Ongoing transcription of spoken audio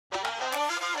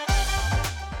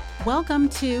Welcome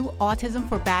to Autism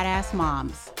for Badass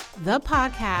Moms, the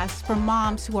podcast for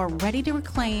moms who are ready to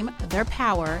reclaim their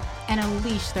power and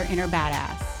unleash their inner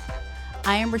badass.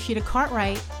 I am Rashida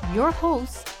Cartwright, your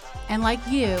host, and like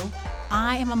you,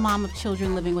 I am a mom of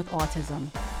children living with autism.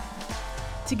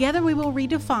 Together, we will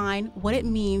redefine what it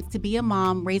means to be a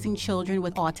mom raising children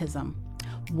with autism,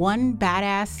 one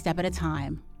badass step at a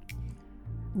time.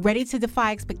 Ready to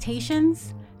defy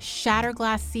expectations, shatter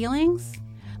glass ceilings?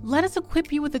 Let us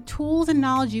equip you with the tools and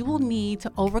knowledge you will need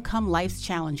to overcome life's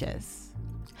challenges.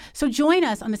 So join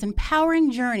us on this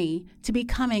empowering journey to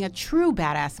becoming a true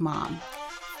badass mom,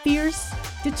 fierce,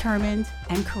 determined,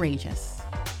 and courageous.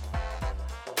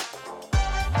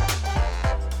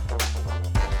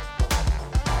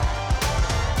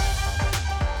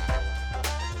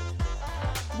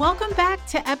 Welcome back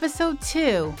to episode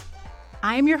 2.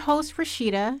 I am your host,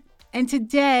 Rashida, and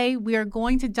today we are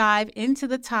going to dive into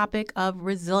the topic of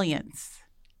resilience.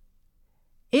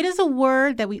 It is a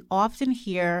word that we often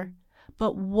hear,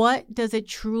 but what does it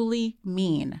truly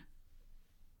mean?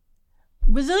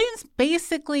 Resilience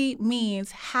basically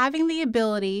means having the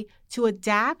ability to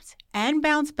adapt and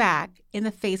bounce back in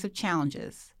the face of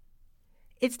challenges.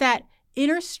 It's that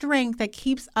inner strength that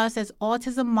keeps us as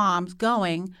autism moms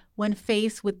going when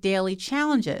faced with daily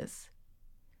challenges.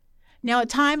 Now, at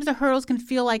times, the hurdles can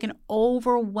feel like an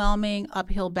overwhelming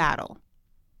uphill battle.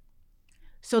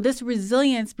 So this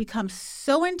resilience becomes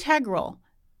so integral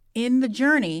in the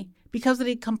journey because of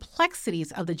the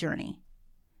complexities of the journey.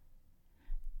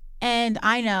 And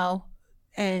I know,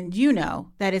 and you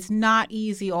know, that it's not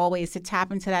easy always to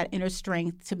tap into that inner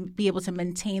strength to be able to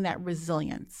maintain that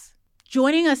resilience.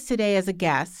 Joining us today as a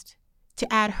guest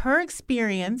to add her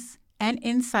experience and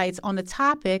insights on the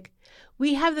topic,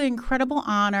 we have the incredible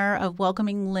honor of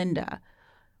welcoming Linda,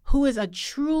 who is a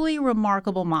truly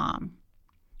remarkable mom.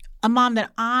 A mom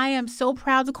that I am so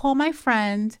proud to call my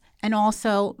friend and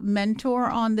also mentor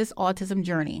on this autism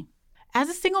journey. As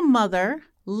a single mother,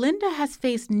 Linda has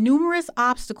faced numerous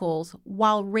obstacles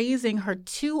while raising her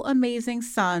 2 amazing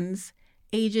sons,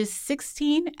 ages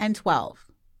 16 and 12.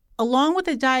 Along with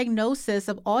the diagnosis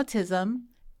of autism,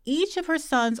 each of her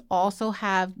sons also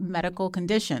have medical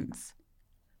conditions.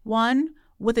 One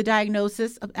with a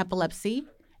diagnosis of epilepsy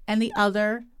and the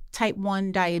other type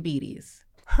 1 diabetes.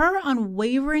 Her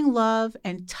unwavering love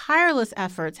and tireless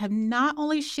efforts have not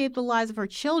only shaped the lives of her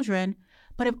children,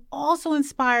 but have also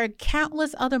inspired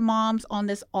countless other moms on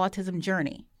this autism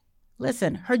journey.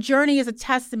 Listen, her journey is a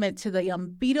testament to the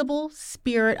unbeatable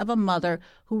spirit of a mother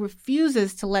who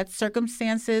refuses to let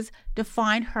circumstances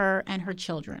define her and her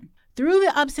children. Through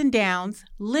the ups and downs,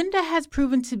 Linda has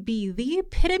proven to be the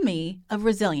epitome of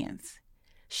resilience.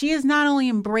 She has not only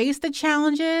embraced the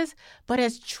challenges, but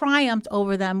has triumphed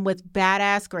over them with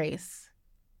badass grace.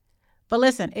 But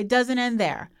listen, it doesn't end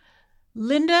there.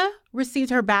 Linda received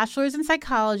her bachelor's in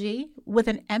psychology with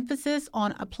an emphasis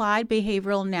on applied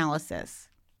behavioral analysis.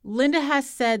 Linda has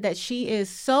said that she is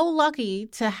so lucky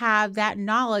to have that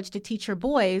knowledge to teach her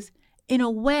boys in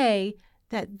a way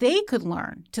that they could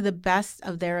learn to the best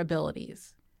of their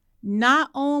abilities. Not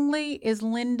only is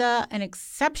Linda an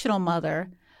exceptional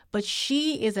mother, but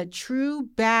she is a true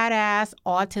badass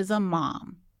autism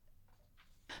mom.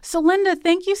 So Linda,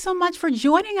 thank you so much for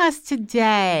joining us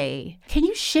today. Can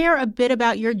you share a bit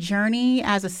about your journey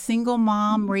as a single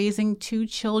mom raising 2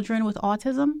 children with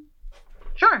autism?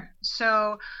 Sure.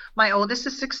 So my oldest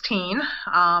is 16.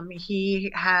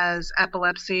 He has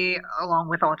epilepsy along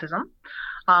with autism.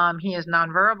 He is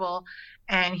nonverbal,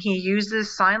 and he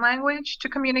uses sign language to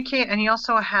communicate, and he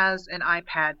also has an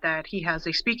iPad that he has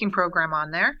a speaking program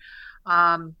on there.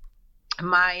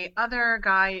 My other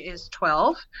guy is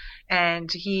 12,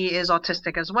 and he is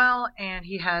autistic as well, and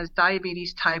he has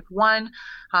diabetes type 1.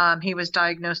 He was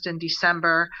diagnosed in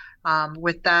December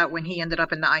with that when he ended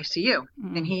up in the ICU,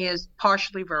 and he is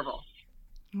partially verbal.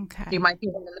 Okay. You might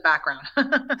hear him in the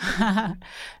background.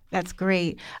 That's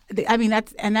great. I mean,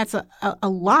 that's a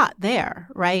lot there,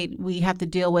 right? We have to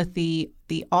deal with the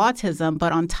autism,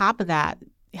 but on top of that,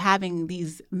 having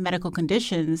these medical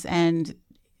conditions and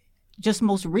just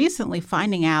most recently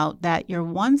finding out that your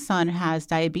one son has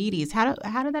diabetes. How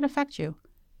did that affect you?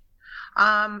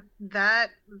 That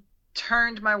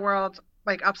turned my world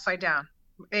like upside down.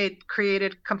 It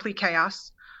created complete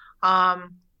chaos.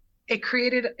 It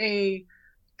created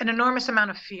an enormous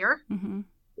amount of fear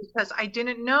because I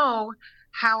didn't know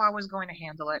how I was going to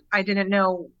handle it. I didn't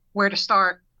know where to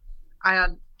start.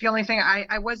 The only thing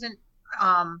I wasn't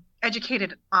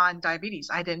educated on diabetes.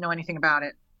 I didn't know anything about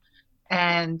it.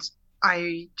 And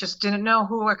I just didn't know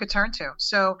who I could turn to.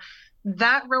 So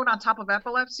that road on top of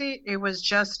epilepsy, it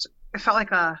felt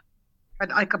like a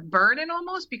like a burden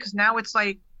almost, because now it's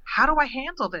like, how do I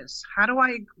handle this? How do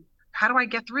I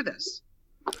get through this?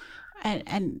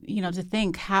 And to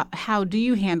think, how do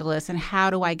you handle this, and how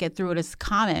do I get through it is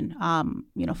common,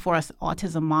 for us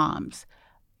autism moms.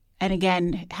 And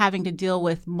again, having to deal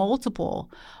with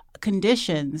multiple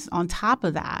conditions on top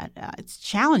of that, it's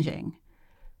challenging.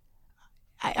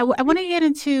 I want to get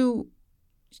into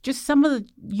just some of the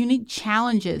unique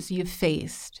challenges you've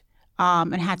faced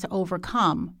and had to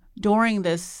overcome during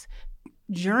this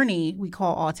journey we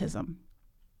call autism.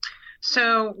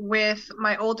 So with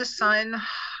my oldest son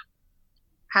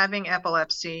having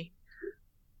epilepsy,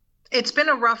 it's been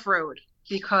a rough road,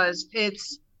 because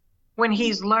it's when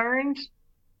he's learned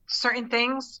certain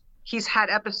things, he's had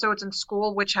episodes in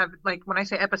school which have, like, when I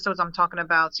say episodes, I'm talking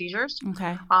about seizures.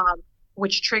 Okay.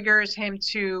 Which triggers him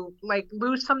to like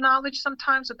lose some knowledge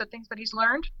sometimes of the things that he's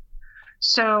learned.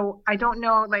 So I don't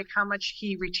know like how much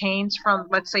he retains from,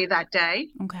 let's say, that day.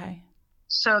 Okay.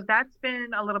 So that's been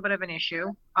a little bit of an issue.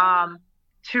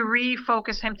 To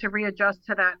refocus him, to readjust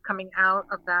to that, coming out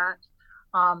of that,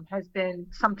 has been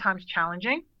sometimes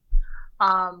challenging.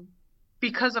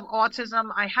 Because of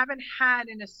autism, I haven't had,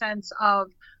 in a sense, of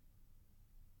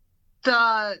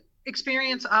the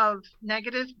experience of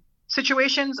negative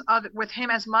situations with him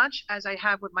as much as I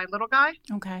have with my little guy.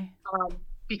 Okay.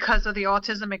 Because of the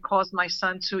autism, it caused my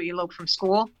son to elope from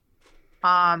school,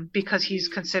 because he's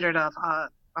considered a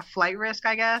flight risk,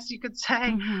 I guess you could say.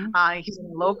 Mm-hmm. He's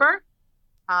an eloper.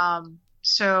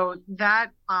 So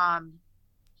that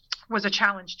was a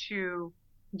challenge to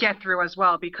get through as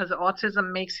well, because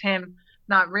autism makes him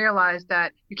not realize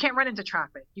that you can't run into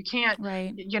traffic. You can't,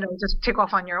 right, just take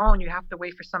off on your own. You have to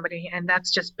wait for somebody. And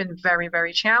that's just been very,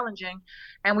 very challenging.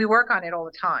 And we work on it all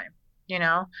the time,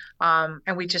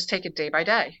 and we just take it day by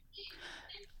day.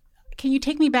 Can you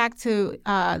take me back to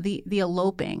the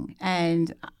eloping?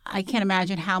 And I can't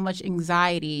imagine how much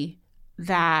anxiety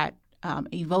that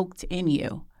evoked in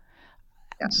you.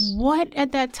 Yes. What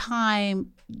at that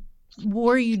time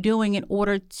were you doing in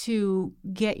order to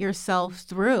get yourself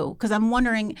through? Because I'm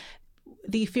wondering,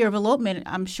 the fear of elopement,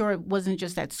 I'm sure it wasn't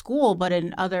just at school, but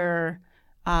in other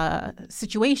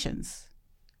situations.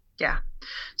 Yeah.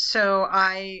 So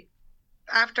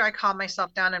after I calmed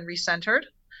myself down and recentered,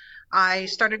 I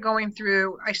started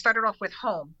off with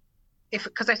home.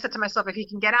 Because I said to myself, if he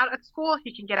can get out at school,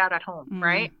 he can get out at home, mm-hmm.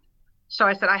 right? So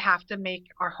I said, I have to make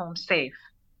our home safe,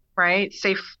 right?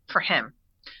 Safe for him.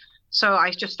 So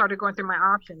I just started going through my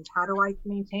options. How do I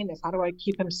maintain this? How do I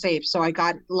keep him safe? So I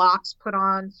got locks put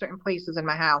on certain places in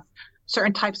my house,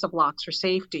 certain types of locks for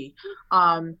safety.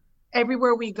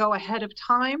 Everywhere we go ahead of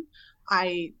time,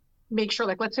 I make sure,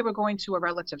 like, let's say we're going to a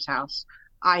relative's house.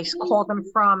 I call them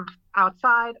from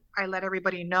outside. I let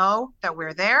everybody know that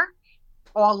we're there.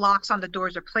 All locks on the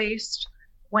doors are placed.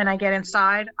 When I get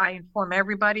inside, I inform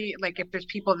everybody, like if there's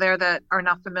people there that are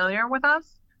not familiar with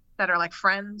us, that are like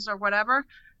friends or whatever,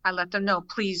 I let them know,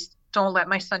 please don't let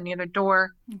my son near the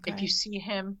door. Okay. If you see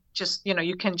him, just,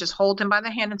 you can just hold him by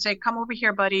the hand and say, come over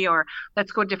here, buddy, or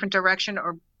let's go a different direction,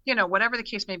 or, whatever the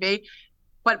case may be.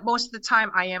 But most of the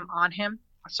time I am on him.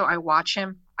 So I watch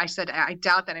him. I said, I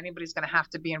doubt that anybody's going to have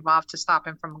to be involved to stop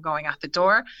him from going out the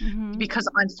door, mm-hmm. because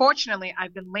unfortunately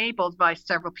I've been labeled by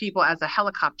several people as a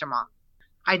helicopter mom.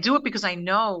 I do it because I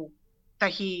know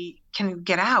that he can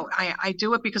get out. I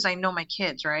do it because I know my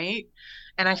kids, right?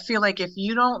 And I feel like if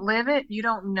you don't live it, you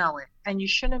don't know it. And you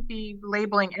shouldn't be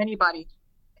labeling anybody,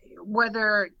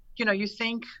 whether, you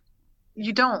think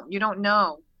you don't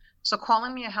know. So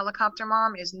calling me a helicopter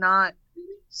mom is not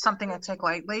something I take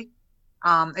lightly.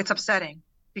 It's upsetting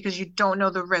because you don't know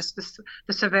the risk,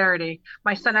 the severity.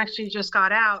 My son actually just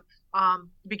got out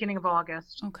beginning of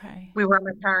August. Okay. We were at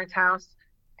my parents' house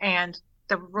and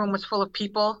the room was full of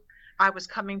people. I was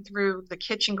coming through the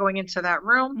kitchen going into that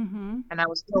room, mm-hmm. and I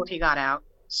was told he got out.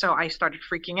 So I started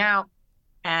freaking out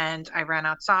and I ran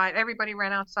outside. Everybody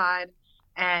ran outside,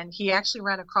 and he actually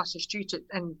ran across the street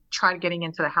and tried getting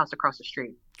into the house across the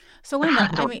street. So Linda,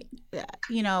 I mean,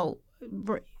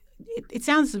 it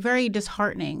sounds very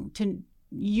disheartening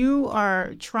you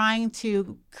are trying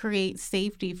to create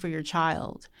safety for your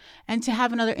child, and to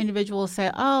have another individual say,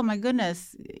 oh my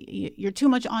goodness, you're too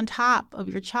much on top of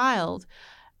your child.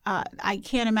 I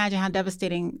can't imagine how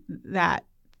devastating that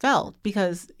felt,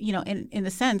 because, in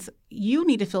the sense, you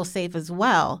need to feel safe as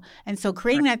well. And so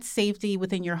creating that safety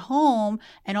within your home,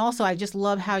 and also I just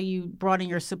love how you brought in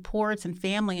your supports and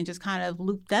family and just kind of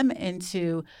looped them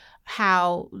into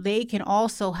how they can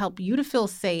also help you to feel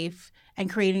safe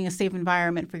and creating a safe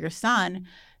environment for your son,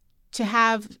 to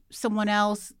have someone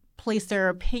else place their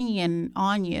opinion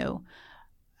on you.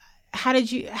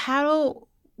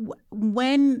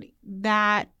 When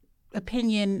that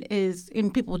opinion is,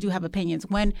 and people do have opinions,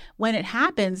 when it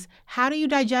happens, how do you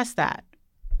digest that?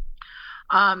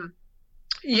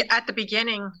 Yeah, at the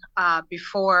beginning,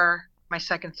 before my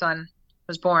second son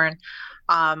was born,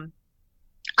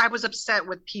 I was upset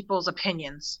with people's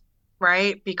opinions,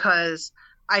 right? Because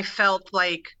I felt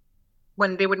like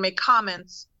when they would make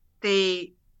comments,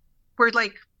 they were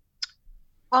like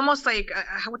almost like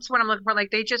what's what I'm looking for? Like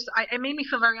it made me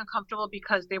feel very uncomfortable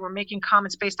because they were making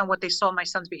comments based on what they saw my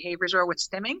son's behaviors or with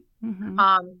stimming. Mm-hmm.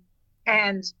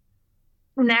 And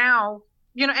now,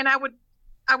 and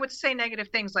I would say negative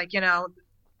things like,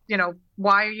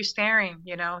 why are you staring?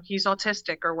 He's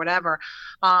autistic or whatever.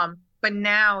 But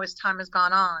now as time has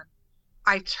gone on,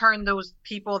 I turn those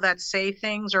people that say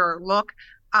things or look,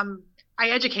 I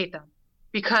educate them,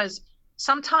 because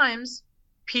sometimes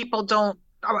people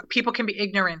can be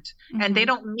ignorant, mm-hmm. and they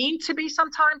don't mean to be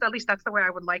sometimes. At least that's the way I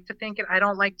would like to think it. I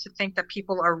don't like to think that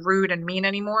people are rude and mean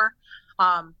anymore.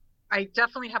 I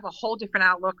definitely have a whole different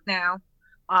outlook now.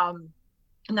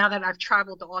 Now that I've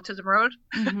traveled the autism road,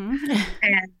 mm-hmm.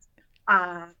 and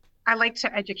I like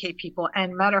to educate people.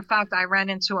 And matter of fact, I ran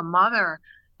into a mother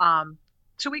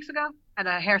 2 weeks ago at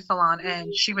a hair salon,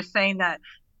 and she was saying that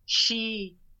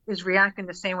she is reacting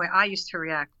the same way I used to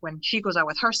react when she goes out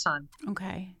with her son.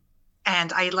 Okay.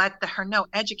 And I let her know,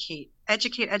 educate,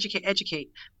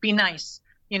 be nice.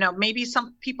 Maybe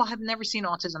some people have never seen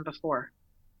autism before.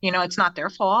 It's not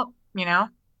their fault,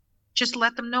 just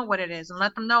let them know what it is and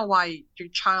let them know why your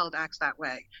child acts that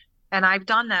way. And I've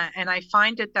done that. And I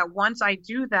find it that once I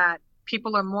do that,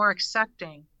 people are more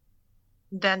accepting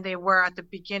than they were at the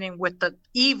beginning with the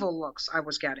evil looks I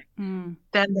was getting.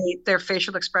 Then their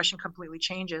facial expression completely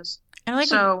changes. And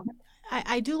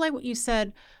I do like what you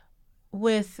said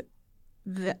with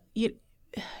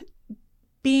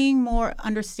being more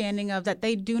understanding of that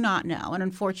they do not know. And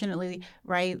unfortunately,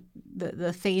 right,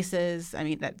 the faces, I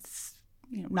mean, that's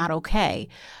not okay.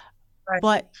 Right.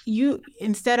 But you,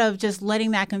 instead of just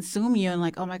letting that consume you and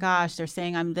like, oh my gosh, they're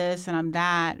saying I'm this and I'm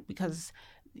that because,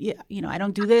 I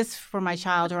don't do this for my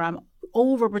child, or I'm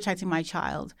overprotecting my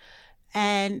child.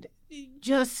 And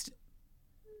just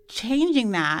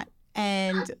changing that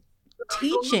and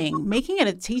making it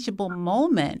a teachable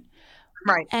moment.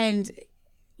 Right. And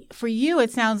for you,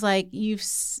 it sounds like you've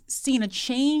seen a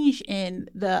change in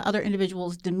the other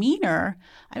individual's demeanor.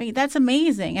 I mean, that's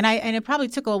amazing. And it probably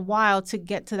took a while to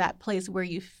get to that place where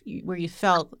you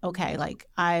felt, okay, like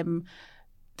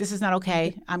this is not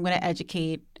okay. I'm going to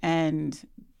educate, and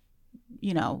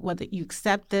whether you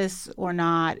accept this or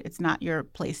not, it's not your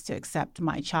place to accept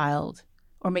my child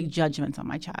or make judgments on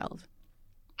my child.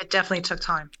 It definitely took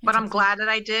time, but I'm glad that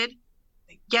I did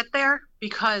get there,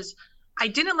 because I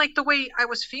didn't like the way I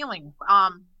was feeling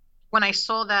when I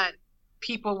saw that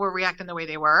people were reacting the way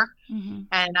they were. Mm-hmm.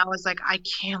 And I was like, I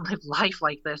can't live life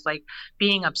like this, like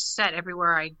being upset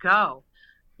everywhere I go.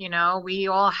 We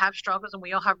all have struggles and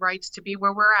we all have rights to be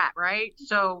where we're at, right?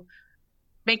 So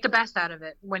make the best out of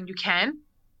it when you can.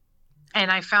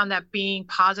 And I found that being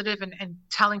positive and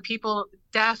telling people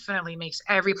definitely makes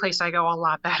every place I go a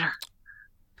lot better.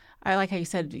 I like how you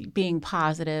said being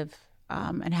positive.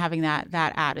 And having that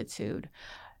attitude.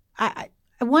 I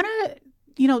want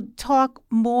to, talk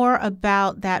more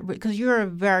about that, because you're a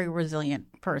very resilient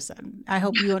person. I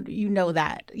hope you know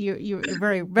that. You're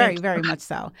very, very, very much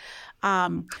so.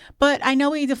 But I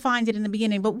know you defined it in the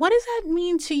beginning, but what does that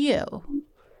mean to you?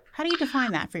 How do you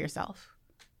define that for yourself?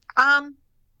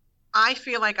 I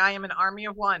feel like I am an army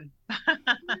of one.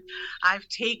 I've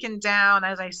taken down,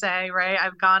 as I say, right?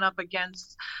 I've gone up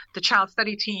against the child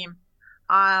study team.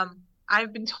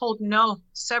 I've been told no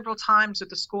several times with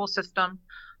the school system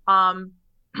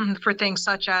for things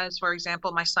such as, for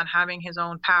example, my son having his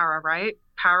own para, right?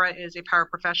 Para is a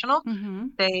paraprofessional. Mm-hmm.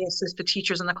 They assist the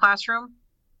teachers in the classroom.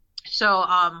 So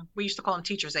we used to call them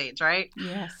teachers' aides, right?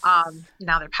 Yes.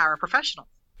 Now they're paraprofessionals.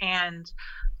 And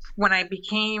when I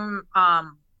became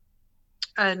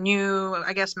a new,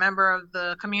 I guess, member of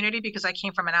the community, because I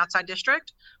came from an outside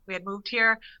district, we had moved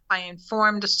here, I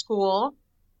informed the school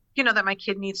that my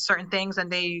kid needs certain things,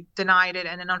 and they denied it.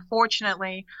 And then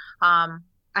unfortunately, I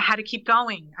had to keep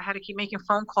going. I had to keep making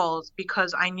phone calls,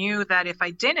 because I knew that if I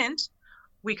didn't,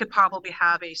 we could probably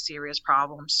have a serious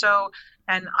problem. So,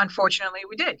 and unfortunately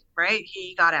we did, right?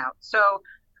 He got out. So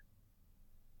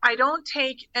I don't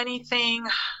take anything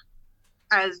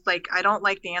as like, I don't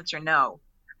like the answer no.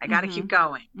 I got to keep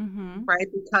going, right?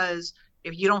 Because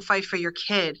if you don't fight for your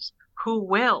kids, who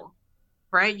will,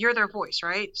 right? You're their voice,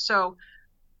 right? So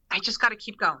I just got to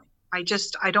keep going.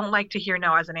 I don't like to hear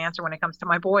no as an answer when it comes to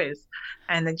my boys,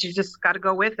 and then you just got to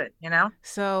go with it,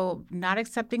 So not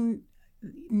accepting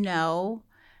no,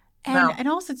 No. And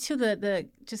also too, the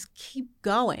just keep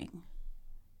going.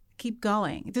 Keep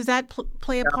going. Does that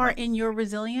play a part in your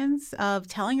resilience of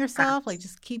telling yourself, like,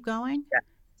 just keep going? Yeah,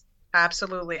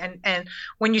 absolutely. And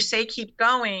when you say keep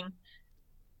going,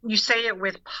 you say it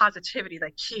with positivity,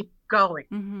 like keep going.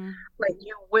 Mm-hmm. Like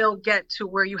you will get to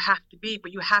where you have to be,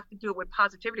 but you have to do it with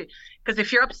positivity. Because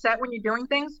if you're upset when you're doing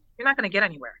things, you're not going to get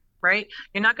anywhere, right?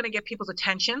 You're not going to get people's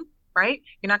attention, right?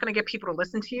 You're not going to get people to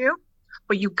listen to you,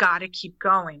 but you got to keep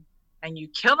going. And you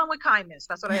kill them with kindness.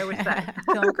 That's what I always say.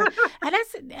 and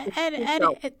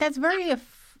that's very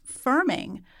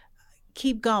affirming.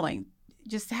 Keep going.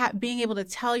 Just being able to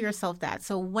tell yourself that.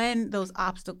 So when those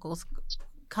obstacles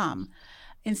come,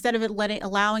 instead of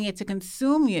allowing it to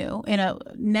consume you in a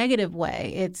negative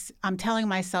way, I'm telling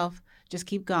myself, just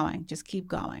keep going, just keep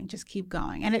going, just keep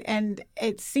going. And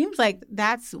it seems like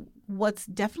that's what's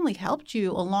definitely helped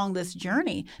you along this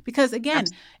journey. Because again,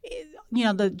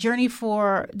 the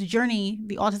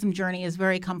autism journey is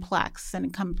very complex, and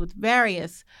it comes with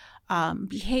various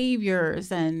behaviors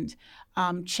and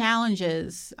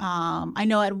challenges. I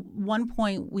know at one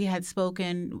point we had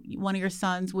spoken, one of your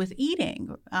sons with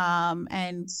eating,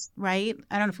 and right?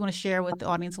 I don't know if you want to share with the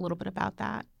audience a little bit about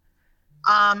that.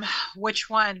 Which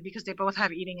one? Because they both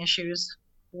have eating issues.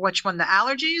 Which one? The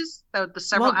allergies, the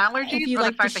several allergies, or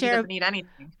the fact that he doesn't eat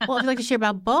anything? Well, if you'd like to share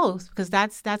about both, because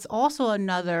that's also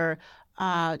another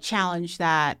challenge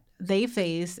that they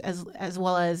face, as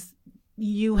well as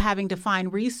you having to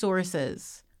find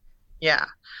resources. Yeah.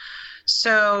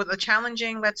 So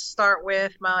let's start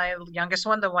with my youngest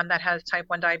one, the one that has type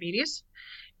 1 diabetes.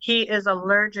 He is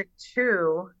allergic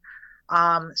to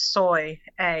soy,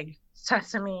 egg,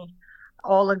 sesame,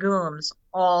 all legumes,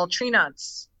 all tree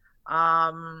nuts,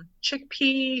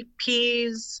 chickpea,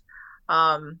 peas,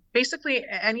 basically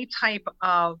any type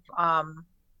of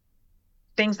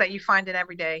things that you find in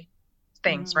everyday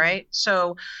things, right?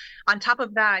 So on top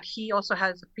of that, he also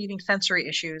has feeding sensory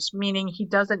issues, meaning he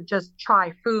doesn't just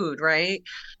try food, right?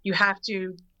 You have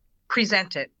to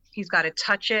present it. He's got to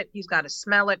touch it. He's got to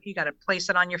smell it. You got to place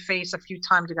it on your face a few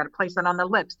times. You got to place it on the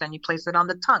lips. Then you place it on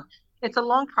the tongue. It's a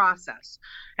long process.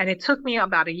 And it took me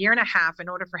about 1.5 years in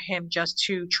order for him just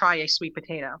to try a sweet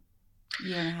potato. 1.5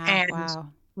 years, and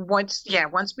wow.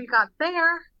 Once we got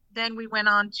there, then we went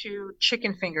on to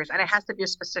chicken fingers, and it has to be a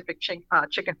specific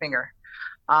chicken finger.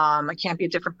 It can't be a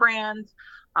different brand.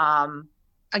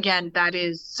 Again, that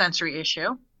is sensory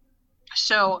issue.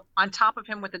 So on top of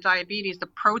him with the diabetes, the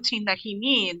protein that he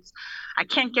needs, I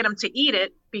can't get him to eat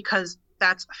it because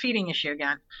that's a feeding issue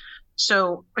again.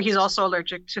 So he's also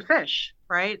allergic to fish,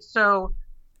 right? So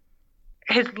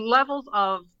his levels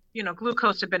of,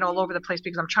 glucose have been all over the place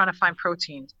because I'm trying to find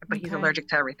proteins, but he's allergic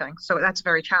to everything. So that's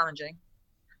very challenging.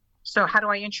 So how do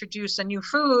I introduce a new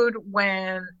food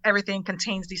when everything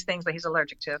contains these things that he's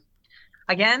allergic to?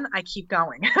 Again, I keep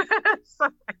going. So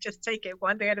I just take it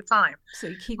one day at a time. So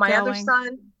you keep going. My other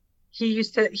son,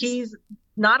 he's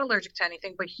not allergic to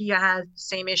anything, but he has the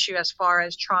same issue as far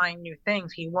as trying new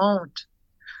things. He won't.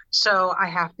 So I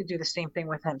have to do the same thing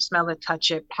with him. Smell it, touch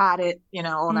it, pat it,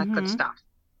 all that good stuff.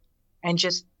 And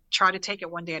just try to take it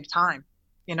one day at a time.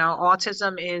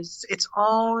 Autism is its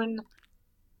own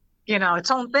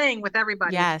thing with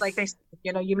everybody. Yes. Like they,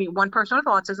 you meet one person with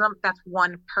autism, that's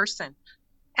one person.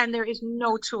 And there is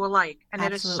no two alike. And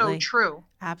Absolutely. It is so true.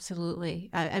 Absolutely.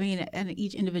 I mean, and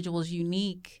each individual is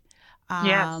unique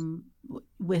yes.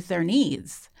 with their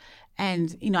needs.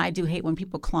 And, I do hate when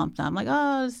people clump them. Like,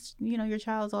 oh, your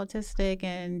child's autistic.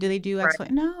 And do they do X?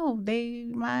 Right. No,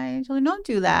 my children don't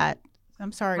do that.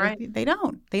 I'm sorry. Right. They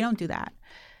don't do that.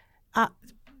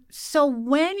 So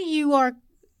when you are,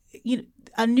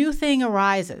 a new thing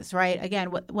arises, right? Again,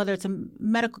 whether it's a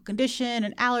medical condition,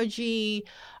 an allergy,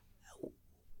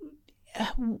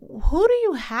 who do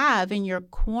you have in your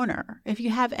corner, if you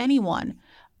have anyone,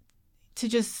 to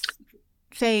just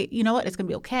say, you know what, it's going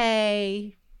to be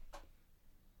okay?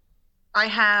 I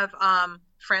have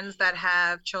friends that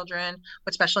have children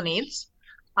with special needs.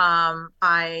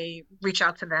 I reach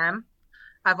out to them.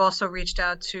 I've also reached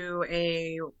out to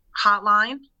a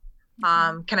hotline.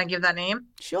 Can I give that name?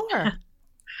 Sure.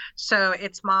 So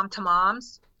it's Mom to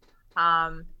Moms.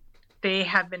 They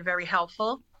have been very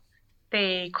helpful.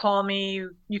 They call me.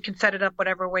 You can set it up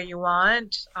whatever way you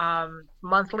want,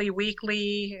 monthly,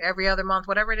 weekly, every other month,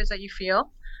 whatever it is that you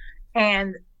feel.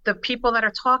 And the people that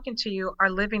are talking to you are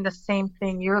living the same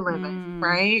thing you're living,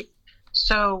 right?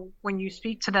 So when you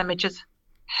speak to them, it just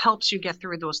helps you get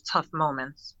through those tough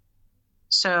moments.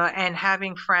 So, and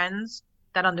having friends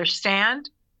that understand,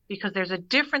 because there's a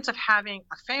difference of having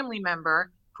a family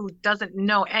member who doesn't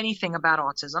know anything about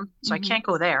autism. So I can't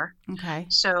go there. Okay.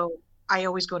 So I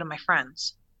always go to my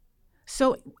friends.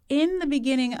 So in the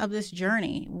beginning of this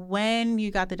journey, when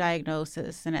you got the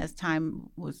diagnosis and as time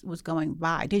was going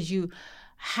by, did you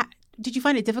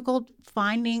find it difficult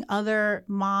finding other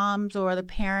moms or other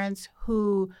parents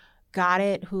who got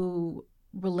it, who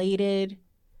related?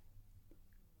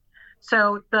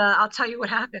 So I'll tell you what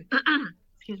happened.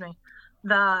 Excuse me.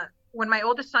 When my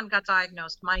oldest son got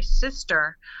diagnosed, my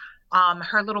sister,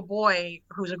 her little boy,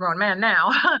 who's a grown man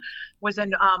now, was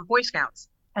in Boy Scouts.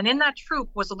 And in that troop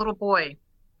was a little boy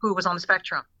who was on the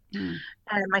spectrum. And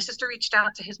my sister reached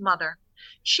out to his mother.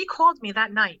 She called me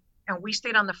that night and we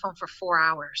stayed on the phone for 4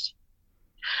 hours.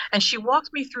 And she walked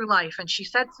me through life. And she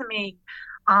said to me,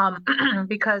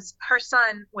 because her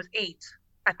son was 8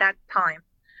 at that time.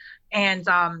 And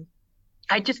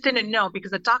I just didn't know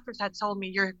because the doctors had told me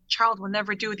your child will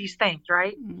never do these things,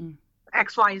 right?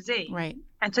 X, Y, Z. Right.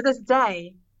 And to this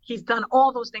day, he's done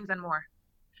all those things and more.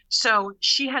 So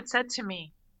she had said to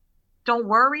me, don't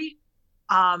worry.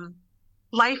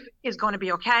 Life is going to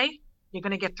be okay. You're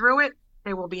going to get through it.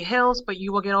 There will be hills, but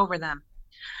you will get over them.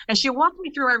 And she walked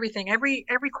me through everything, every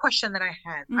question that I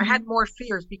had. I had more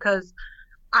fears because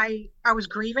I was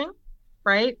grieving,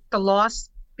 right? The loss,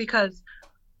 because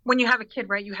when you have a kid,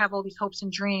 right, you have all these hopes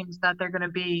and dreams that they're going to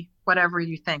be whatever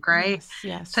you think, right?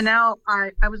 Yes. So now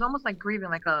I was almost like grieving,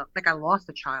 like I lost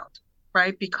a child,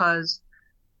 right? Because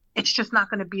it's just not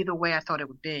going to be the way I thought it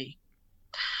would be.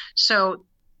 So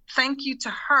thank you to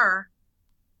her.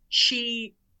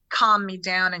 She calmed me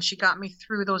down and she got me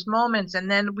through those moments. And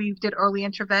then we did early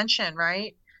intervention,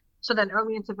 right? So then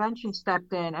early intervention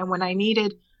stepped in. And when I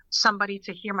needed somebody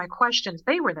to hear my questions,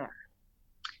 they were there.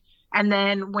 And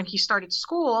then when he started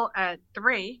school at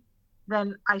 3,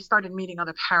 then I started meeting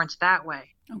other parents that way.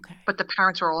 Okay. But the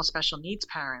parents were all special needs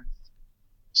parents.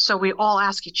 So we all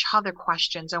ask each other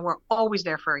questions and we're always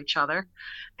there for each other.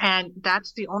 And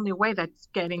that's the only way that's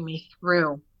getting me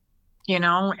through, you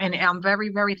know, and I'm very,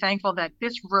 very thankful that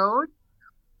this road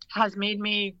has made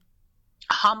me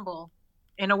humble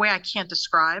in a way I can't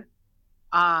describe.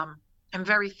 I'm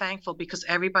very thankful because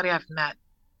everybody I've met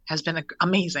has been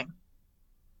amazing.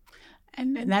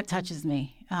 And that touches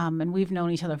me. And we've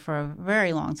known each other for a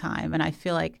very long time. And I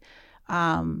feel like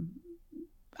I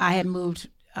had moved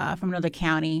from another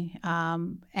county,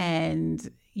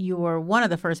 and you were one of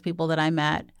the first people that I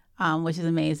met, which is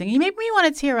amazing. You made me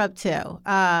want to tear up too,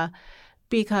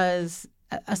 because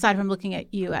aside from looking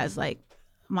at you as like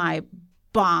my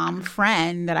bomb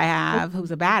friend that I have,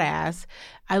 who's a badass,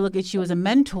 I look at you as a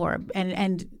mentor,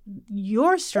 and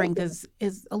your strength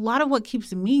is a lot of what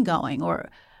keeps me going, or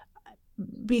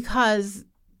because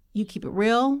you keep it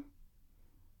real.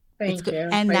 Thank you.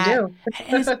 And I do.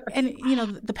 and you know,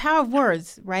 the power of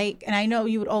words, right? And I know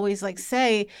you would always like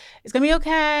say, it's going to be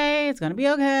okay. It's going to be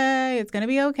okay. It's going to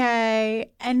be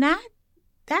okay. And that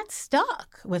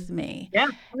stuck with me. Yeah.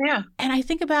 Yeah. And I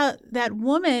think about that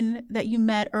woman that you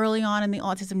met early on in the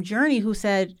autism journey who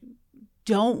said,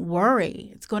 don't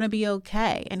worry, it's going to be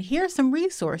okay. And here's some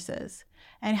resources,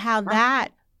 and how that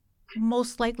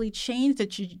most likely changed the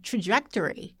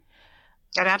trajectory.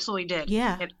 It absolutely did.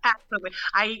 Yeah. It absolutely.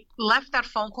 I left that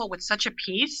phone call with such a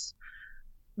peace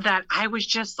that I was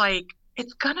just like,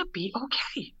 it's going to be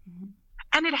okay.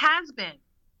 And it has been.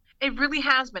 It really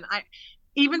has been.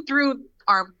 Even through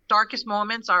our darkest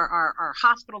moments, our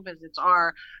hospital visits,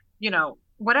 our, you know,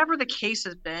 whatever the case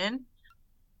has been,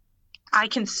 I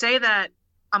can say that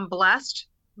I'm blessed,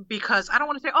 because I don't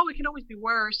want to say, oh, it can always be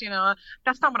worse. You know,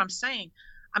 that's not what I'm saying.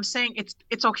 I'm saying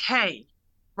it's okay.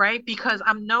 Right? Because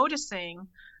I'm noticing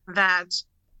that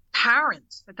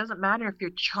parents, it doesn't matter if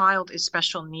your child is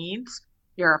special needs,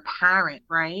 you're a parent,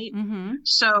 right?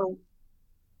 So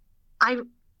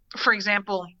for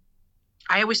example,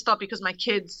 I always thought because my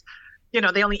kids, you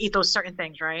know, they only eat those certain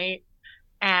things, right?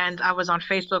 And I was on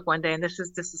Facebook one day, and this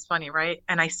is funny, right?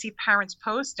 And I see parents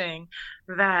posting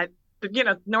that, you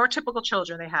know, neurotypical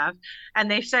children they have,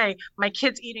 and they say, my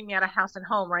kid's eating me out of house and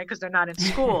home, right? Because they're not in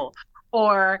school.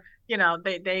 Or, you know,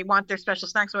 they want their special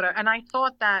snacks or whatever. And I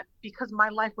thought that because my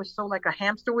life was so like a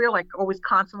hamster wheel, like always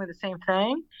constantly the same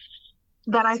thing,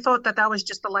 that I thought that was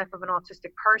just the life of an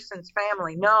autistic person's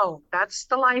family. No, that's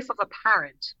the life of a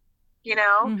parent, you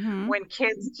know, when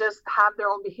kids just have their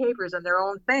own behaviors and their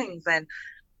own things. And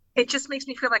it just makes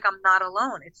me feel like I'm not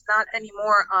alone. It's not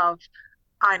anymore of,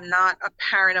 I'm not a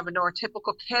parent of a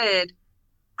neurotypical kid.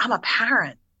 I'm a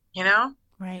parent, you know?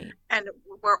 Right. And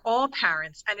we're all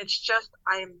parents. And it's just,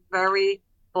 I am very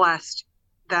blessed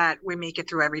that we make it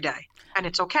through every day. And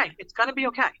it's okay. It's going to be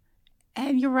okay.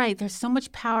 And you're right. There's so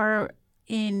much power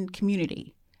in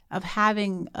community, of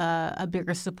having a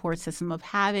bigger support system, of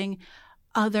having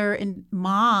other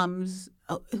moms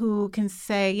who can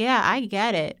say, yeah, I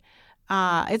get it.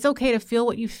 It's okay to feel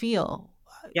what you feel.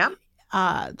 Yep.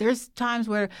 There's times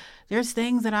where there's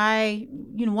things that I,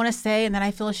 want to say, and then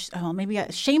I feel maybe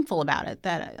shameful about it.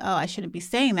 That I shouldn't be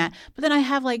saying that. But then I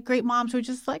have like great moms who are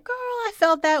just like, "Girl, I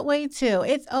felt that way too.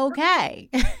 It's okay."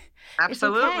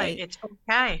 Absolutely, it's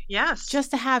okay. Yes,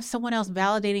 just to have someone else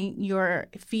validating your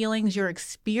feelings, you're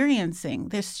experiencing.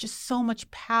 There's just so much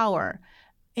power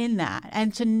in that,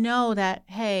 and to know that,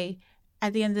 hey,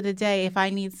 at the end of the day, if I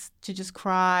need to just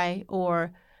cry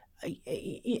or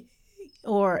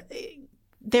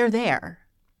they're there.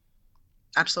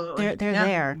 Absolutely. They're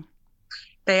there.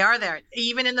 They are there.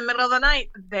 Even in the middle of the night,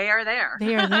 they are there.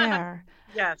 They are there.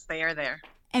 Yes, they are there.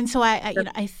 And so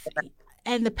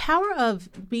and the power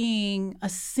of being a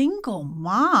single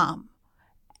mom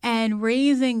and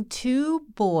raising two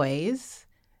boys,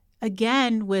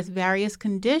 again, with various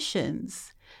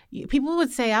conditions. People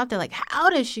would say out there, like, how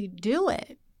does she do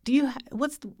it? How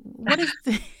does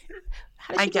she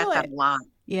I get that a lot.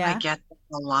 Yeah. I get that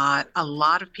a lot. A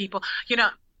lot of people,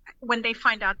 when they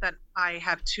find out that I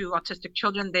have two autistic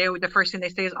children, the first thing they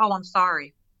say is, "Oh, I'm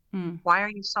sorry." Why are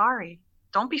you sorry?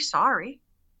 Don't be sorry.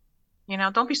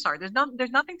 Don't be sorry. There's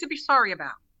nothing to be sorry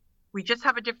about. We just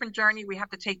have a different journey. We have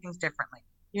to take things differently.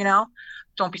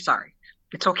 Don't be sorry.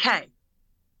 It's okay.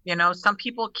 Some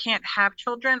people can't have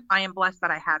children. I am blessed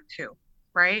that I have two,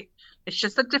 right? It's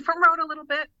just a different road a little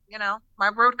bit. My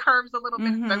road curves a little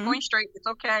bit. They're going straight. It's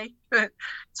okay.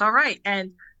 It's all right.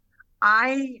 And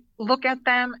I look at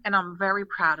them and I'm very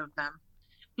proud of them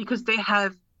because they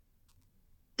have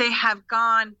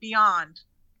gone beyond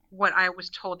what I was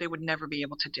told they would never be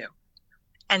able to do.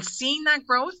 And seeing that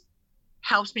growth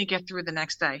helps me get through the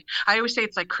next day. I always say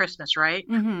it's like Christmas, right?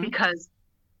 Because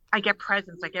I get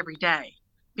presents like every day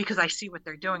because I see what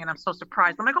they're doing and I'm so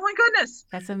surprised. I'm like, oh my goodness.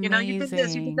 That's amazing. You did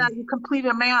this, you did that, you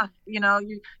completed a math, you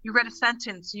read a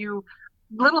sentence,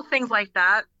 little things like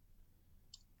that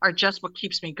are just what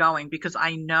keeps me going because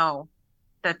I know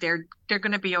that they're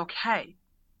going to be okay.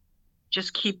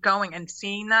 Just keep going, and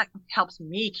seeing that helps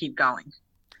me keep going.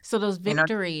 So those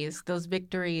victories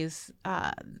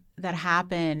that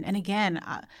happen, and again,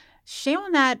 shame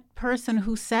on that person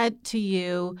who said to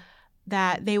you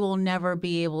that they will never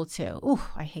be able to. Ooh,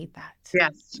 I hate that.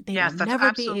 Yes, they yes, will that's never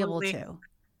absolutely, be able to.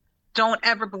 Don't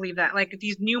ever believe that. Like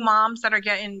these new moms that are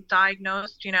getting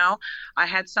diagnosed, I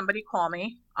had somebody call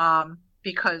me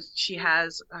because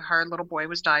her little boy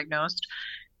was diagnosed,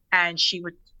 and she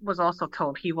was also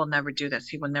told he will never do this,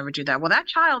 he will never do that. Well, that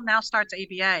child now starts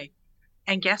ABA.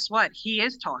 And guess what? He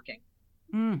is talking,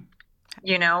 Wow.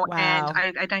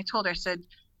 And I told her, I said,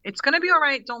 it's going to be all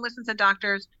right. Don't listen to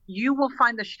doctors. You will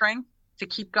find the strength to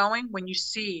keep going when you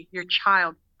see your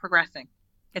child progressing.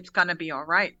 It's going to be all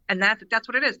right. And that's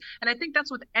what it is. And I think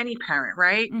that's with any parent,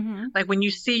 right? Like when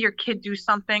you see your kid do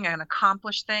something and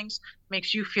accomplish things,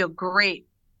 makes you feel great,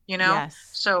 Yes.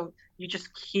 So you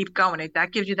just keep going.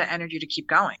 That gives you the energy to keep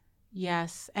going.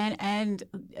 Yes. And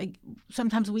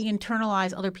sometimes we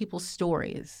internalize other people's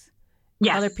stories.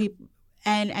 Yes. Other people.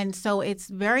 And so it's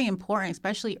very important,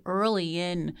 especially early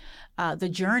in the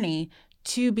journey,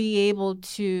 to be able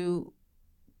to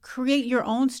create your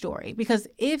own story. Because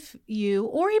if you,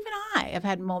 or even I have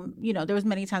had, there was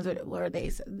many times where they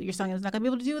said, your son is not going to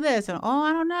be able to do this. And,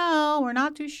 I don't know, we're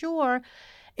not too sure.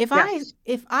 If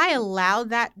I allowed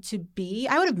that to be,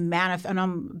 I would have and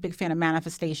I'm a big fan of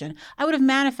manifestation. I would have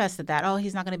manifested that. Oh,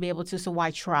 he's not going to be able to, so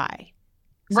why try?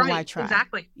 Why try?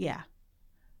 Exactly. Yeah.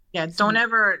 Yeah. Don't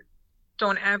ever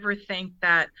think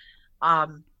that,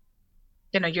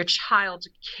 your child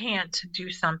can't do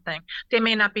something. They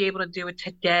may not be able to do it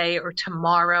today or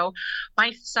tomorrow.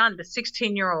 My son, the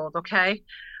 16-year-old, okay,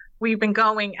 we've been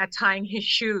going at tying his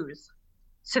shoes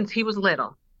since he was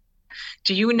little.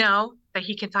 Do you know that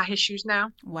he can tie his shoes now?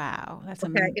 Wow. That's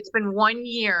okay. It's been 1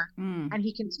 year and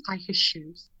he can tie his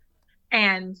shoes.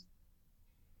 And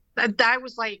that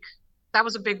was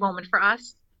a big moment for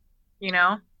us.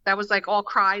 That was like all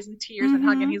cries and tears and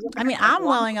hugging. I'm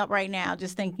welling up right now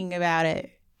just thinking about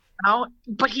it.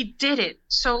 But he did it.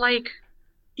 So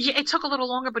it took a little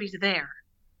longer, but he's there.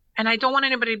 And I don't want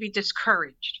anybody to be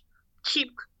discouraged.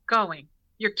 Keep going.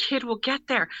 Your kid will get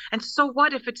there. And so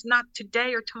what if it's not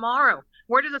today or tomorrow?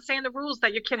 Where does it say in the rules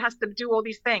that your kid has to do all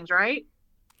these things, right?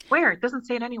 Where? It doesn't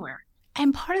say it anywhere.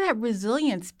 And part of that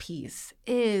resilience piece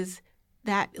is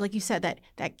that, like you said,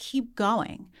 that keep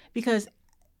going. Because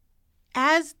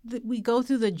as we go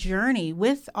through the journey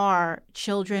with our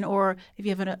children, or if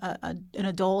you have an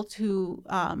adult who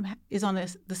is on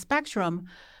the spectrum,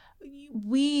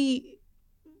 we,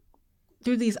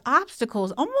 through these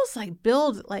obstacles, almost like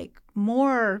build like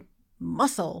more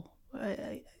muscle.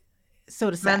 so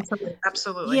to say. Mentally,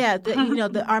 absolutely. Yeah,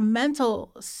 our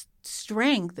mental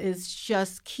strength is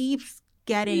just keeps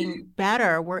getting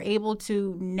better. We're able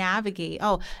to navigate.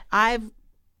 Oh, I've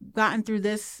gotten through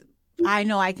this. I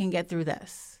know I can get through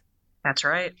this. That's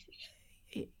right.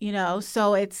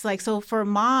 So it's like, so for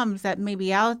moms that may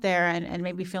be out there and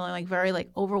maybe feeling like very like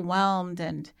overwhelmed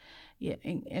and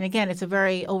again, it's a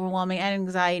very overwhelming and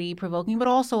anxiety provoking, but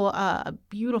also a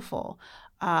beautiful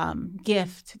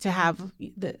gift to have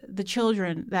the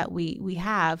children that we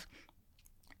have,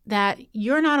 that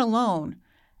you're not alone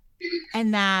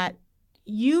and that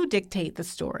you dictate the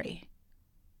story.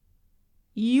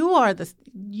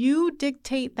 You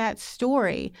dictate that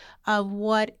story of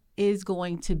what is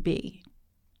going to be.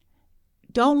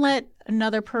 Don't let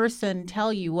another person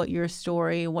tell you what your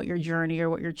story, what your journey, or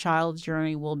what your child's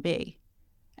journey will be.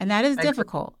 And that is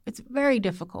difficult. It's very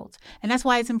difficult. And that's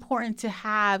why it's important to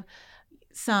have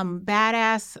some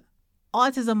badass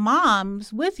autism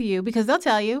moms with you, because they'll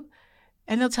tell you,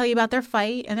 and they'll tell you about their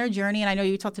fight and their journey. And I know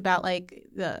you talked about like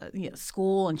the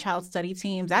school and child study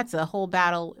teams. That's a whole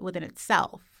battle within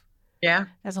itself. Yeah.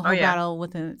 That's a whole battle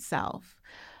within itself.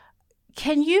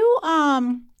 Can you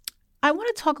I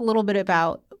want to talk a little bit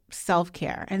about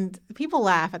self-care, and people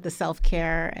laugh at the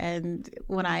self-care, and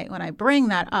when I bring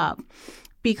that up,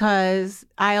 because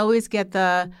I always get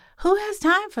who has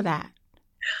time for that?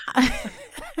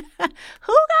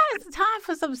 Who got time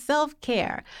for some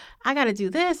self-care? I got to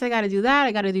do this, I got to do that,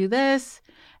 I got to do this.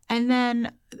 And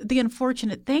then the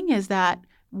unfortunate thing is that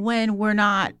when we're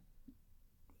not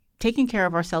taking care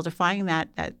of ourselves or finding that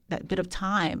bit of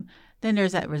time, then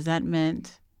there's that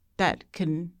resentment that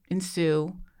can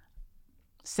ensue,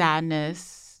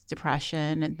 sadness,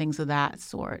 depression, and things of that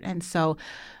sort. And so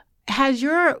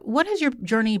what has your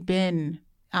journey been?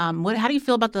 How do you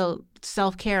feel about the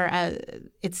self-care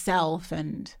itself?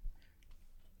 And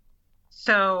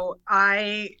so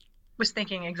I was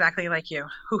thinking exactly like you.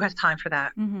 Who has time for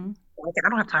that? Mm-hmm. Like, I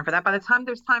don't have time for that. By the time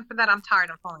there's time for that, I'm tired.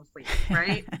 I'm falling asleep,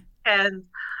 right? And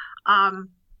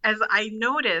as I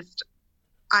noticed,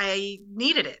 I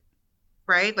needed it,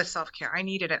 right? The self-care. I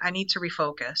needed it. I need to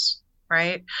refocus,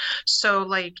 right? So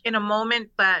like in a moment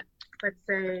that, let's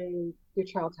say your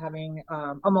child's having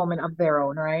a moment of their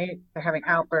own, right? They're having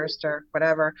outburst or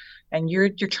whatever, and you're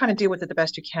trying to deal with it the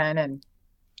best you can, and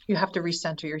you have to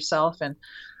recenter yourself. And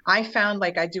I found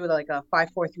like I do like a 5,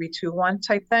 4, 3, 2, 1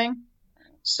 type thing.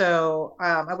 So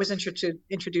I was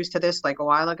introduced to this like a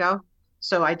while ago.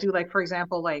 So I do like, for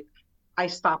example, like I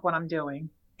stop what I'm doing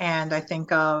and I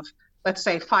think of, let's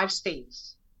say 5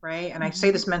 states, right? And I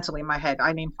say this mentally in my head.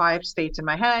 I name 5 states in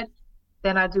my head.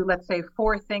 Then I do, let's say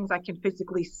 4 things I can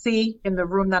physically see in the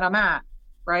room that I'm at,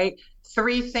 right?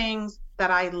 3 things that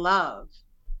I love,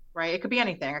 right? It could be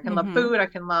anything. I can love food. I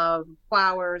can love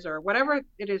flowers or whatever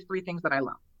it is, 3 things that I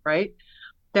love, right?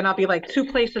 Then I'll be like 2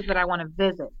 places that I want to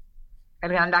visit.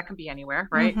 And that can be anywhere,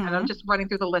 right? And I'm just running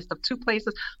through the list of 2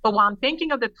 places. But while I'm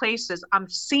thinking of the places, I'm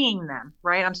seeing them,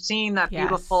 right? I'm seeing that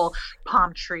beautiful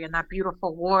palm tree and that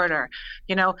beautiful water,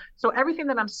 So everything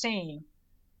that I'm seeing,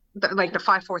 like the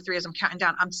 5, 4, 3 as I'm counting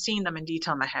down, I'm seeing them in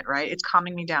detail in my head, right? It's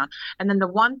calming me down. And then the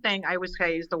one thing I would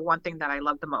say is the one thing that I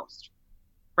love the most,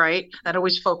 right? That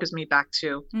always focuses me back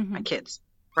to my kids,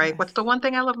 right? Yes. What's the one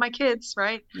thing I love my kids,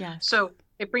 right? Yeah. So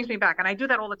it brings me back. And I do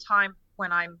that all the time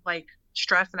when I'm like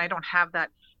stressed and I don't have that,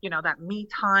 that me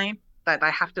time that I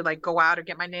have to like go out or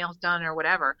get my nails done or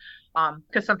whatever.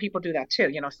 Because some people do that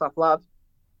too, self-love.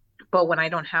 But when I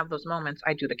don't have those moments,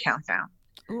 I do the countdown.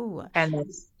 Ooh. And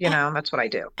that's what I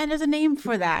do. And there's a name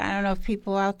for that. I don't know if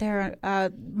people out there,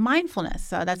 mindfulness.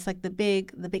 So that's like the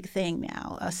big thing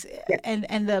now.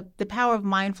 And the power of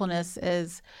mindfulness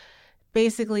is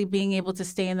basically being able to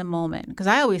stay in the moment. Because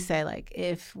I always say, like,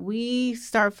 if we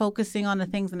start focusing on the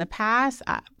things in the past,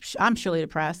 I'm surely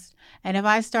depressed. And if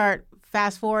I start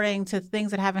fast forwarding to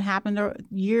things that haven't happened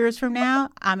years from now,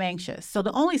 I'm anxious. So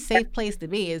the only safe place to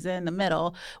be is in the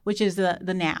middle, which is the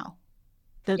now.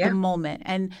 The moment.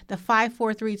 And the 5,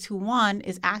 4, 3, 2, 1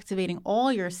 is activating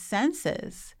all your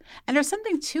senses. And there's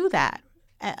something to that.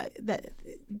 That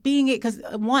being it, because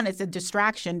one, it's a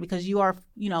distraction because you are,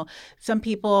 some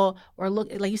people are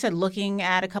like you said, looking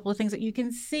at a couple of things that you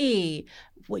can see,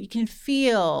 what you can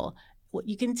feel, what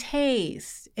you can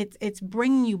taste. It's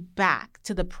bringing you back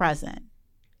to the present.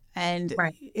 And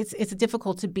it's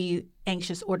difficult to be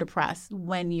anxious or depressed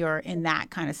when you're in that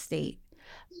kind of state.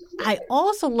 I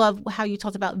also love how you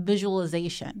talked about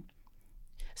visualization.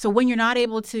 So when you're not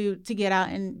able to get out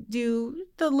and do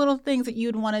the little things that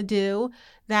you'd want to do,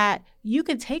 that you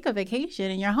could take a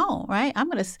vacation in your home, right? I'm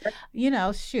going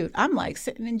to, shoot, I'm like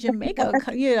sitting in Jamaica, a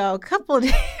couple of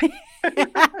days.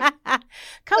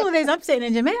 Couple of days I'm sitting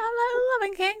in Jamaica. I'm like,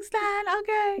 loving Kingston.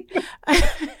 Okay.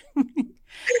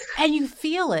 And you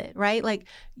feel it, right? Like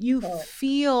you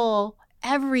feel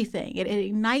everything. It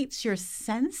ignites your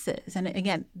senses. And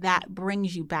again, that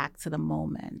brings you back to the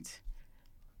moment.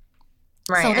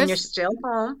 Right. So and you're still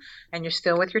home and you're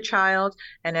still with your child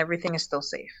and everything is still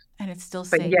safe. And it's still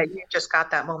safe. But yeah, you just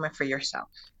got that moment for yourself.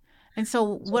 And so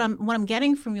what I'm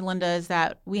getting from you, Linda, is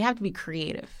that we have to be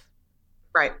creative.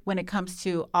 Right. When it comes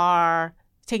to our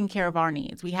taking care of our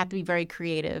needs. We have to be very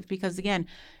creative because, again,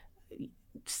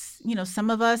 some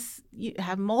of us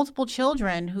have multiple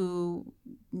children who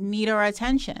need our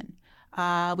attention.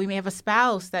 We may have a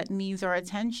spouse that needs our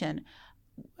attention.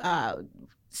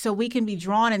 So we can be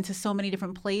drawn into so many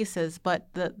different places,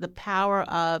 but the power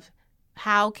of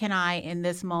how can I, in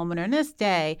this moment or in this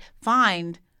day,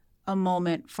 find a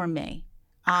moment for me?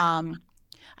 I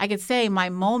could say my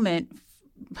moment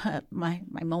for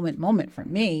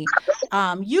me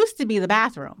used to be the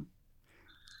bathroom.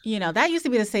 That used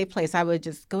to be the safe place. I would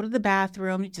just go to the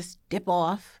bathroom, just dip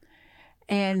off,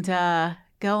 and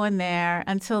go in there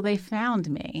until they found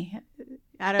me.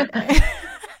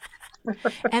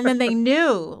 And then they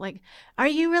knew, like, are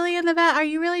you really in the bath? Are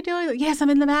you really doing it? Yes,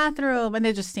 I'm in the bathroom. And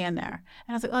they just stand there.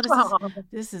 And I was like,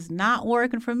 this is not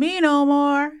working for me no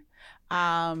more.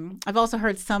 I've also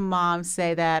heard some moms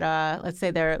say that, let's say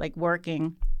they're like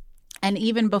working, and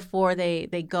even before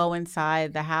they go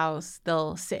inside the house,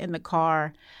 they'll sit in the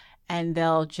car and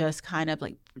they'll just kind of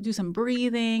like do some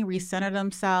breathing, recenter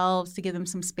themselves to give them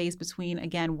some space between,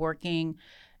 again, working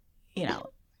and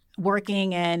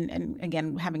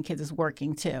again, having kids is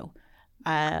working too.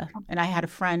 And I had a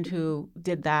friend who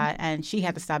did that, and she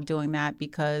had to stop doing that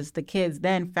because the kids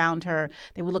then found her.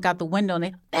 They would look out the window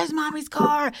and there's mommy's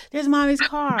car. There's mommy's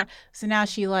car. So now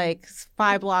she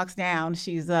 5 blocks down,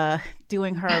 she's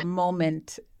doing her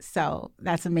moment. So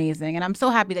that's amazing. And I'm so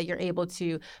happy that you're able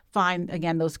to find,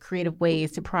 again, those creative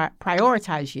ways to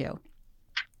prioritize you.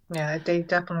 Yeah, they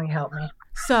definitely help me.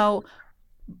 So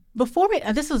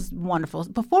this was wonderful.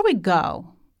 Before we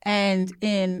go, and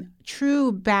in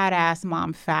true badass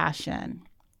mom fashion,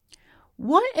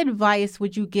 what advice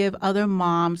would you give other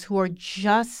moms who are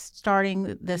just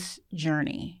starting this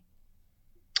journey?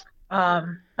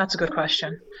 That's a good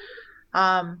question.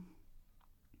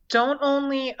 Don't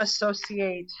only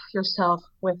associate yourself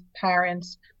with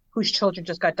parents whose children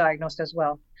just got diagnosed as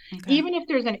well. Okay. Even if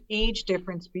there's an age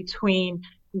difference between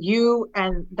you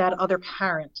and that other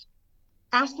parent,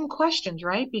 ask them questions,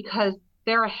 right? Because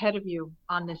they're ahead of you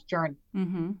on this journey.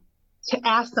 Mm-hmm. To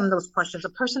ask them those questions. A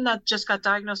person that just got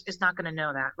diagnosed is not going to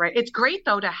know that, right? It's great,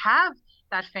 though, to have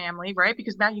that family, right?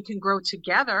 Because now you can grow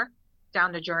together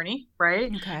down the journey,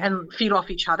 right? Okay. And feed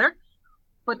off each other.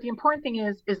 But the important thing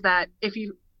is that if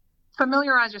you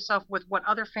familiarize yourself with what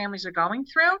other families are going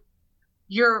through,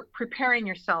 you're preparing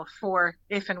yourself for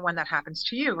if and when that happens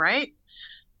to you, right?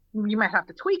 You might have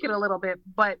to tweak it a little bit,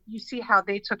 but you see how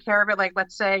they took care of it. Like,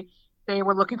 let's say they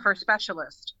were looking for a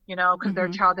specialist, because mm-hmm. their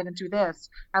child didn't do this.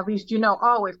 At least,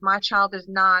 if my child is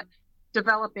not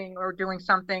developing or doing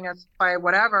something by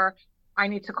whatever, I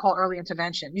need to call early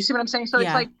intervention. You see what I'm saying? So It's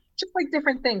just like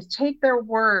different things. Take their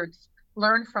words,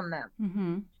 learn from them.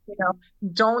 Mm-hmm.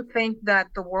 Don't think that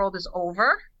the world is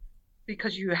over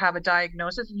because you have a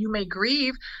diagnosis. You may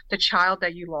grieve the child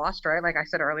that you lost, right? Like I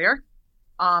said earlier.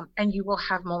 And you will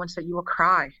have moments that you will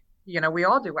cry. We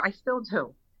all do. I still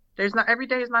do. Every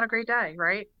day is not a great day,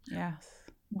 right? Yes.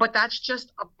 But that's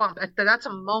just a bump. That's a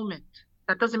moment.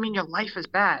 That doesn't mean your life is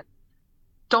bad.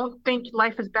 Don't think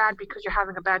life is bad because you're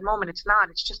having a bad moment. It's not.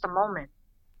 It's just a moment.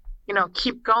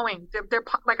 Keep going. They're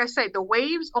like I say, the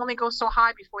waves only go so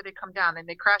high before they come down, and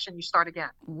they crash and you start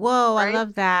again. Whoa, right? I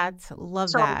love that.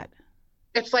 Love that.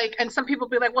 It's like, and some people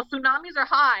be like, well, tsunamis are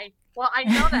high. Well, I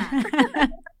know that.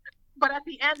 But at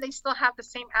the end, they still have the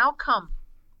same outcome.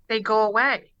 They go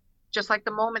away. Just like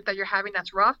the moment that you're having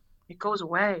that's rough, it goes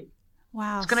away.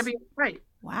 Wow. It's going to be great.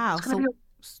 Wow.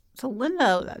 So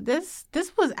Linda, this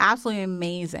was absolutely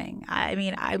amazing. I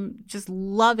mean, I'm just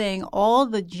loving all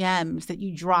the gems that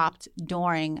you dropped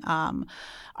during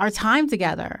our time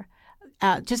together.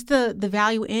 Just the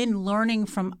value in learning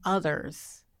from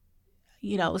others,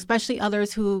 especially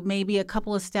others who may be a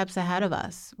couple of steps ahead of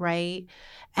us, right?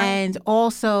 And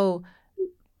also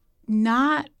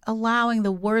not allowing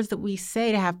the words that we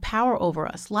say to have power over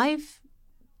us. Life,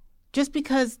 just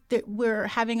because we're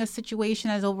having a situation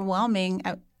as overwhelming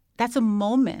that's a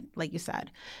moment, like you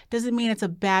said. Doesn't mean it's a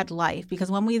bad life,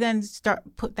 because when we then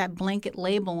put that blanket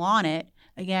label on it,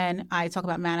 again, I talk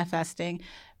about manifesting,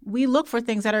 we look for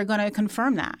things that are going to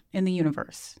confirm that in the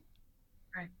universe.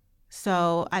 Right.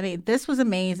 So, I mean, this was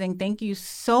amazing. Thank you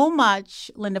so much,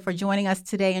 Linda, for joining us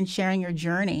today and sharing your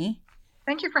journey.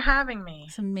 Thank you for having me.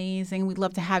 It's amazing. We'd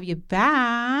love to have you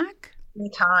back.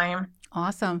 Anytime.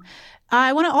 Awesome.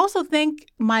 I want to also thank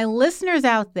my listeners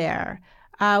out there.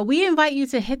 We invite you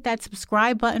to hit that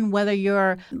subscribe button, whether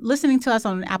you're listening to us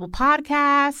on Apple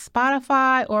Podcasts,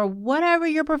 Spotify, or whatever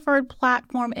your preferred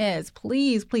platform is.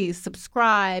 Please, please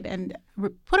subscribe and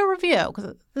put a review,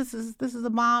 because this is a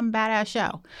mom badass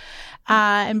show.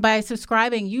 And by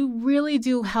subscribing, you really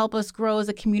do help us grow as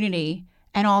a community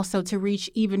and also to reach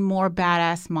even more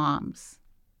badass moms.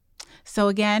 So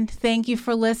again, thank you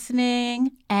for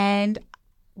listening, and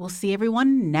we'll see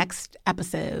everyone next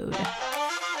episode.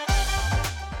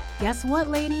 Guess what,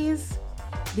 ladies?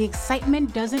 The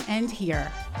excitement doesn't end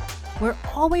here. We're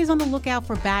always on the lookout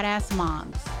for badass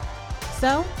moms.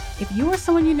 So, if you or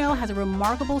someone you know has a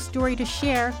remarkable story to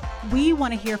share, we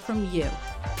want to hear from you.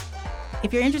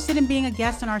 If you're interested in being a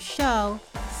guest on our show,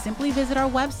 simply visit our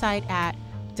website at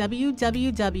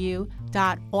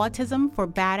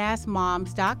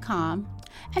www.autismforbadassmoms.com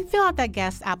and fill out that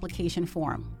guest application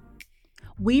form.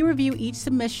 We review each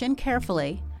submission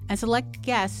carefully and select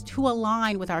guests who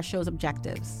align with our show's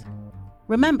objectives.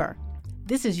 Remember,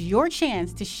 this is your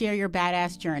chance to share your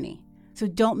badass journey, so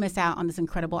don't miss out on this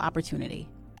incredible opportunity.